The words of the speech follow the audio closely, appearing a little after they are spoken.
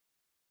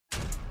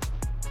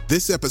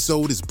This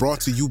episode is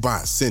brought to you by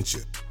Essentia.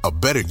 A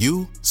better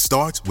you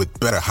starts with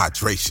better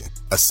hydration.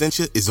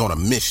 Essentia is on a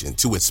mission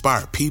to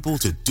inspire people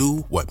to do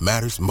what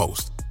matters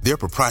most. Their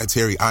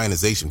proprietary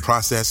ionization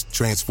process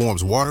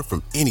transforms water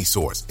from any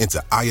source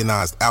into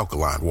ionized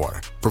alkaline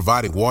water,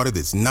 providing water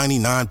that's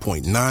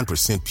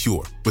 99.9%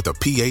 pure with a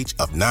pH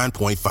of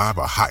 9.5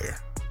 or higher.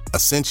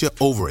 Essentia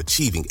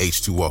Overachieving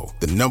H2O,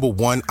 the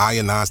 #1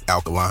 ionized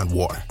alkaline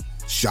water.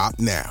 Shop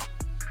now.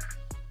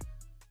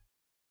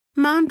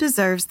 Mom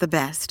deserves the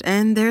best,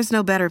 and there's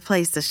no better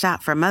place to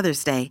shop for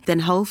Mother's Day than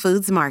Whole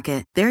Foods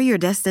Market. They're your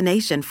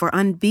destination for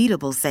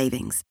unbeatable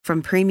savings,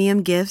 from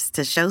premium gifts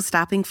to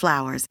show-stopping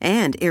flowers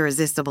and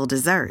irresistible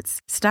desserts.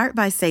 Start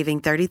by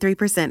saving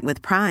 33%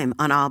 with Prime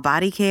on all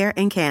body care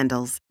and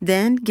candles.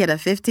 Then get a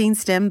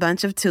 15-stem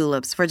bunch of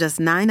tulips for just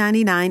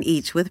 $9.99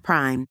 each with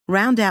Prime.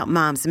 Round out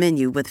Mom's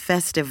menu with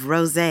festive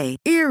rosé,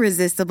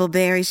 irresistible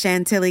berry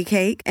chantilly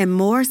cake, and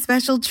more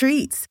special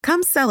treats.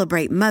 Come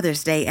celebrate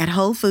Mother's Day at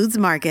Whole Foods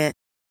Market.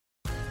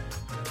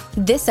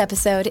 This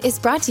episode is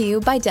brought to you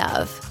by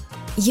Dove.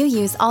 You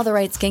use all the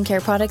right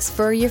skincare products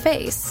for your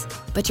face,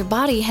 but your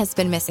body has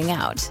been missing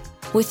out.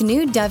 With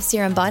new Dove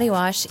Serum Body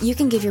Wash, you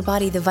can give your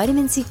body the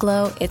vitamin C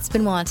glow it's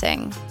been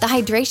wanting, the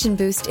hydration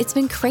boost it's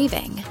been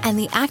craving, and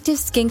the active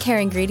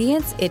skincare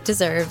ingredients it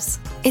deserves.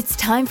 It's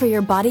time for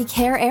your body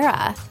care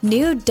era.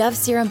 New Dove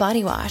Serum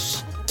Body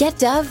Wash. Get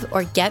Dove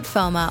or get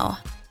FOMO.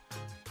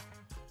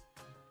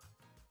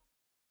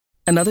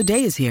 Another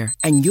day is here,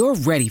 and you're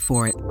ready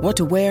for it. What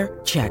to wear?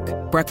 Check.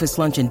 Breakfast,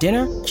 lunch, and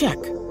dinner?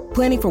 Check.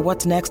 Planning for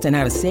what's next and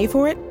how to save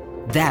for it?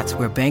 That's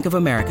where Bank of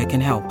America can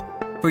help.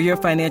 For your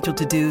financial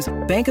to-dos,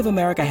 Bank of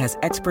America has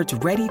experts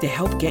ready to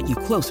help get you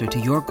closer to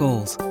your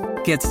goals.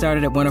 Get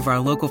started at one of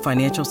our local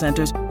financial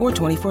centers or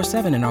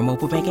 24/7 in our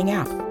mobile banking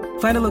app.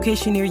 Find a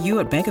location near you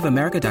at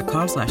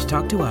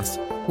bankofamerica.com/talktous.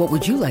 What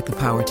would you like the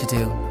power to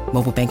do?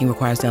 Mobile banking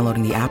requires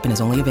downloading the app and is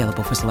only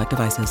available for select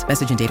devices.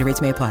 Message and data rates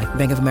may apply.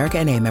 Bank of America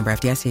N.A., member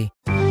FDIC.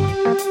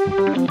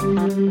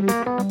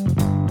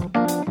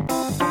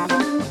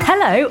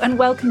 Hello and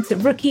welcome to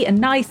Rookie and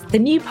Nice, the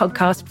new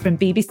podcast from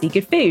BBC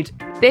Good Food.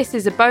 This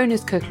is a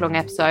bonus Cookalong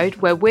episode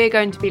where we're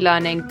going to be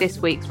learning this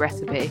week's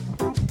recipe.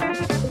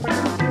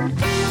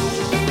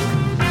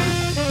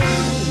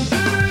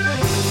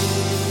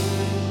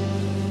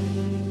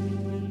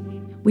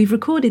 We've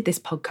recorded this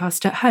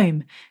podcast at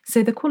home,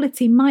 so the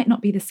quality might not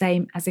be the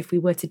same as if we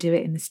were to do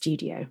it in the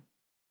studio.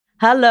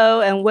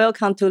 Hello and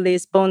welcome to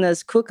this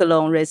bonus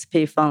Cookalong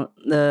recipe from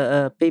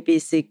the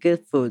BBC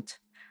Good Food,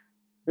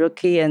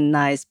 Rookie and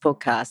Nice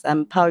podcast.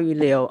 I'm Pao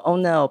Liu,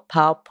 owner of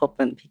Pao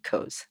Pop and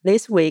Pickles.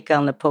 This week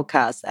on the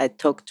podcast, I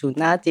talked to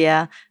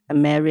Nadia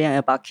and Marian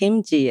about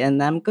kimchi, and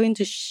I'm going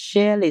to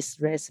share this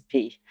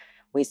recipe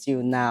with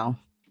you now.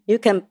 You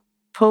can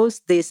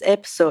post this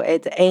episode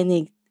at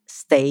any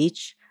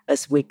stage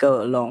as we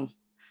go along.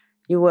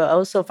 You will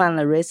also find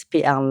a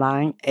recipe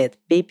online at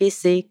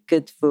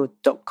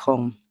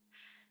bbcgoodfood.com.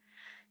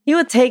 It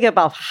will take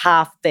about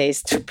half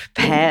days to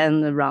prepare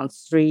and around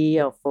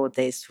 3 or 4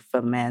 days to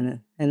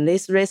ferment. And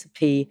this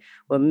recipe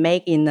will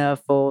make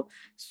enough for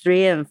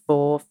 3 and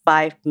 4,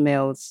 5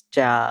 meals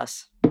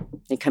jars.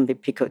 It can be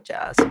pickle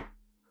jars.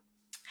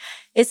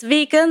 It's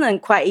vegan and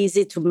quite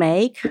easy to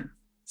make.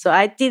 So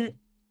I did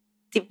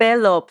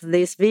develop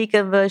this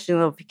vegan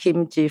version of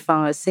kimchi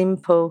from a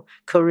simple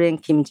Korean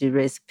kimchi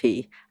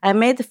recipe. I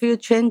made a few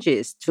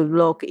changes to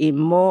lock in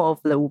more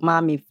of the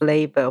umami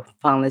flavor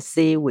from the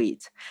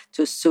seaweed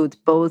to suit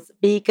both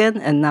vegan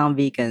and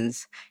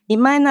non-vegans. It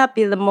might not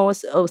be the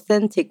most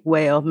authentic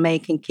way of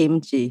making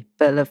kimchi,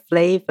 but the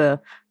flavor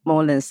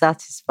more than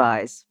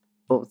satisfies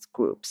both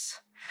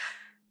groups.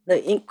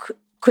 The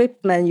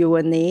equipment you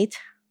will need: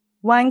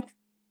 1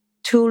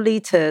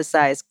 2-liter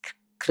size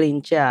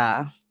clean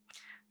jar,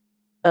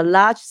 a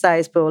large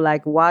size bowl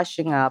like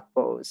washing up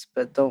bowls,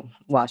 but don't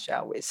wash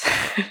out with.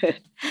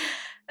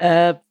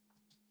 A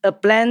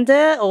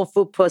blender or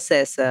food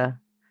processor,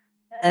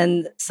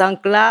 and some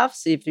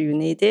gloves if you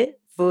need it,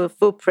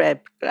 food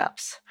prep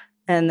gloves,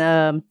 and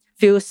a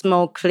few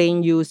small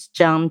clean used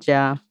jam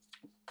jar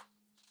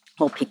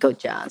or pickle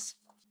jars.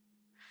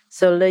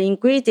 So the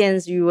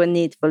ingredients you will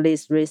need for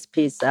these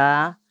recipes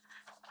are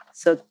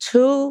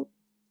 2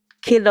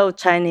 kilo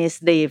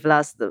Chinese leaf,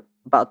 that's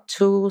about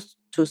 2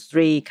 to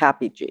 3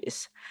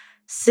 cabbages,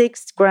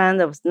 6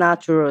 grams of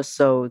natural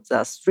salt,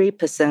 that's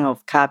 3%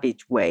 of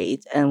cabbage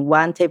weight, and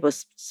 1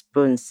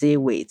 tablespoon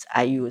seaweed.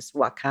 I use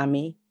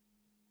wakame.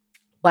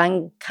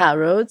 1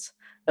 carrot,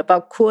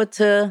 about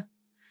quarter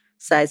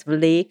size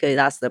leek,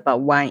 that's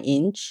about 1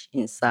 inch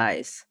in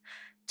size.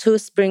 2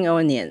 spring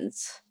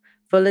onions.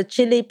 For the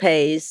chili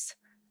paste,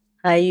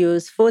 I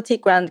use 40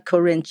 grams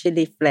Korean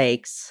chili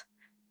flakes.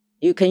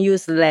 You can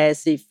use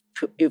less if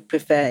you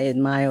prefer it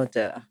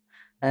milder.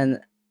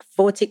 And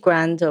 40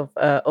 grams of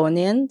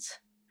onions,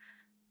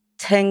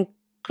 10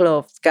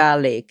 cloves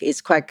garlic.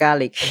 It's quite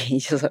garlicky.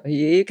 So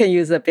you can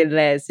use a bit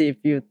less if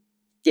you,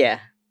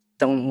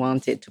 don't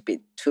want it to be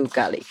too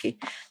garlicky.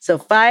 So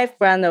 5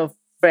 grams of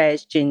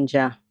fresh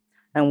ginger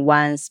and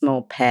 1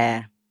 small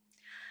pear.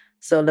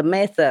 So the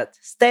method,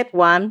 step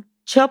 1,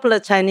 chop the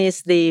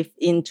Chinese leaf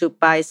into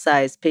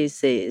bite-sized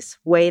pieces.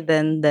 Weigh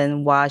them,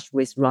 then wash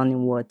with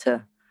running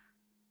water.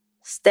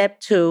 Step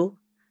 2,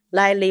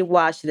 lightly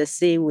wash the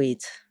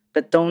seaweed,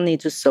 but don't need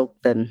to soak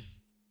them.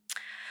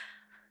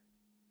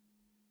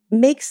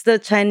 Mix the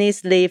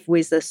Chinese leaf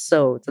with the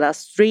salt.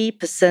 That's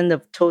 3%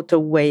 of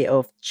total weight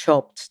of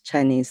chopped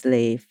Chinese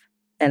leaf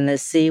and the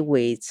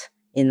seaweed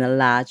in a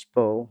large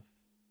bowl.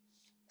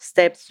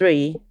 Step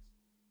 3,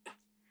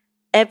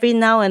 every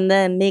now and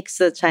then mix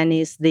the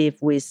Chinese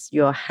leaf with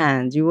your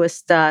hand. You will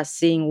start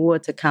seeing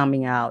water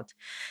coming out.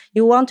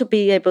 You want to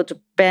be able to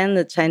bend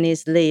the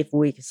Chinese leaf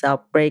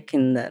without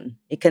breaking them.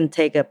 It can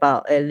take at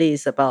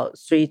least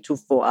 3 to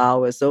 4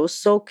 hours. So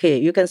soak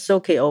it. You can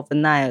soak it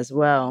overnight as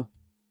well.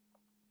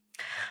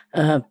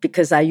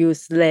 Because I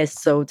use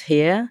less salt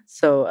here,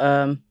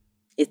 so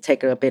it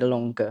takes a bit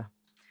longer.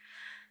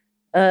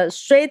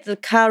 Shred the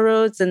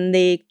carrots and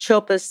leek,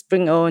 chop a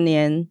spring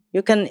onion.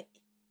 You can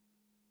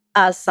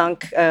add some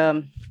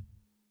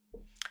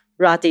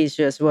radish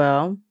as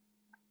well.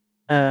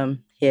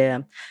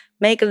 Here,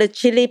 make the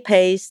chili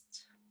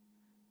paste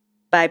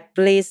by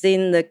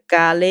placing the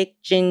garlic,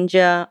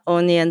 ginger,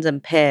 onions,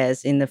 and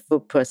pears in the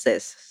food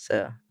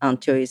processor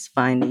until it's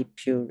finely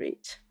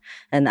pureed.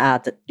 And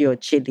add your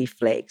chili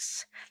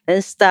flakes.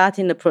 Then start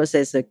in the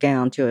process again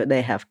until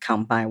they have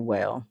combined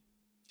well.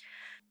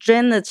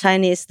 Drain the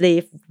Chinese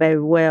leaf very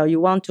well.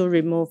 You want to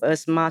remove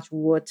as much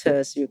water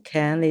as you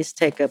can. This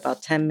takes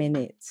about 10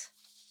 minutes.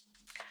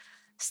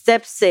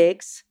 Step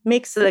 6,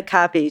 mix the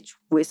cabbage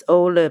with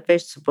all the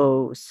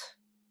vegetables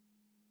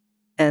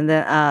and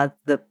then add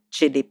the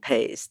chili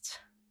paste.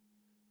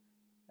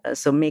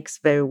 So mix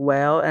very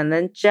well and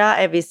then jar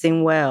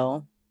everything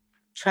well.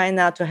 Try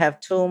not to have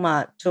too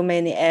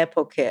many air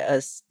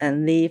pockets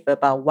and leave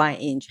about 1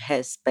 inch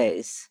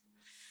headspace.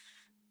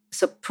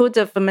 So put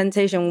the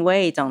fermentation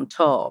weight on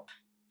top.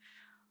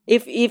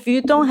 If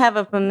you don't have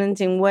a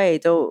fermenting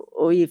weight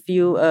or if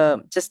you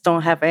just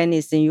don't have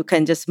anything, you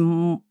can just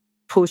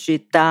push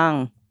it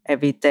down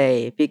every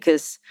day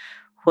because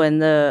when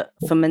the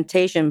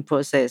fermentation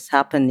process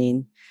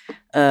happening,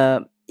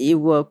 it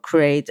will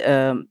create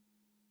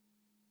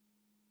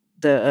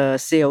the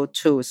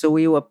CO2. So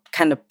we will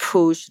kind of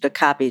push the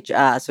cabbage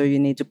out. So you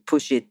need to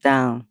push it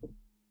down.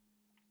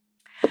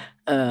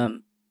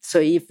 So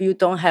if you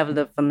don't have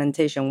the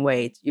fermentation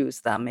weight, use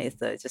that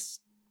method.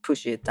 Just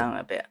push it down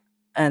a bit.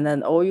 And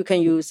then, or you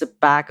can use a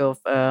bag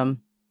of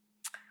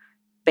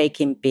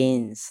baking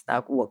beans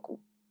that work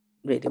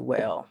really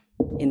well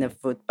in a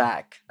food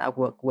bag that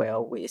work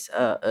well with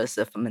as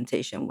a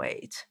fermentation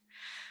weight.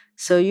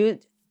 So you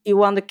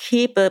want to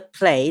keep a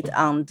plate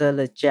under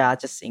the jar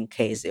just in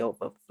case it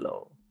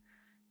overflows.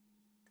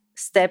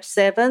 Step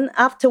 7,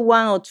 after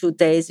 1 or 2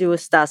 days, you will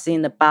start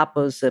seeing the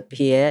bubbles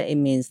appear. It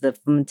means the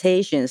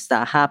fermentation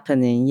start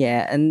happening,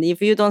 And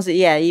if you don't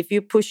see, if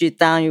you push it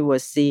down, you will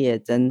see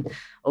it. And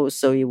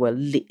also it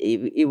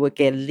will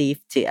get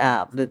lifted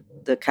up.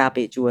 The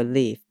cabbage will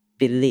be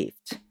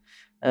lifted.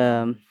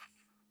 And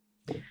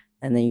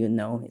then you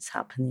know it's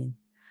happening.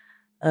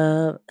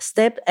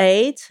 Step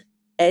 8,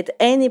 at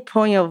any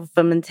point of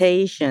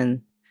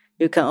fermentation,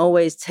 you can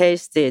always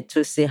taste it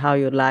to see how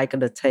you like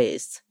the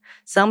taste.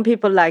 Some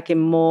people like it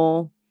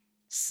more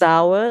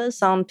sour.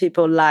 Some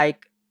people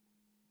like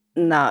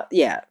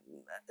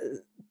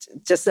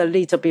just a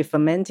little bit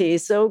fermented.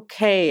 It's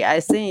okay.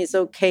 I think it's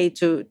okay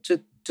to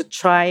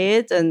try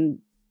it and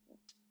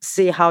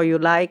see how you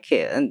like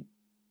it, and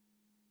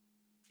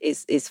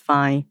it's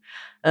fine.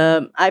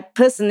 I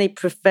personally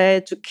prefer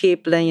to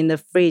keep them in the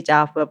fridge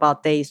after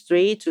about day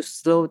 3 to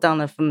slow down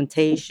the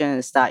fermentation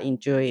and start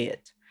enjoying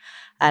it.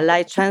 I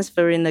like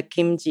transferring the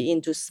kimchi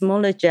into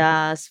smaller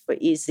jars for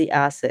easy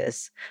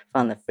access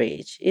from the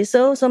fridge. It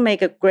also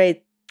makes a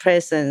great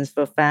present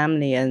for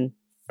family and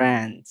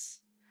friends.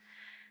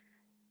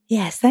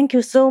 Yes, thank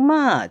you so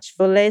much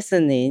for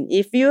listening.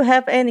 If you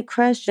have any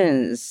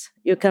questions,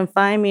 you can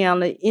find me on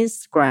the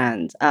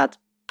Instagram at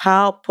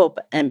Power Pop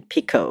and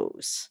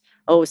Pickles.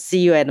 Oh, see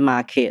you at the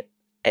market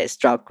at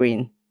Stroud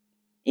Green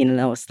in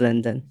North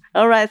London.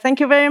 All right, thank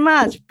you very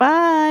much.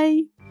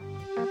 Bye.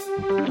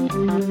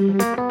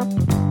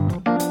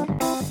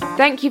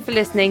 Thank you for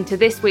listening to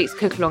this week's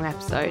Cookalong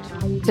episode.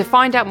 To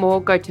find out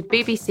more, go to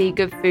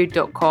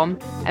bbcgoodfood.com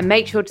and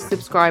make sure to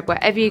subscribe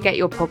wherever you get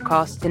your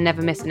podcasts to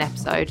never miss an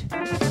episode.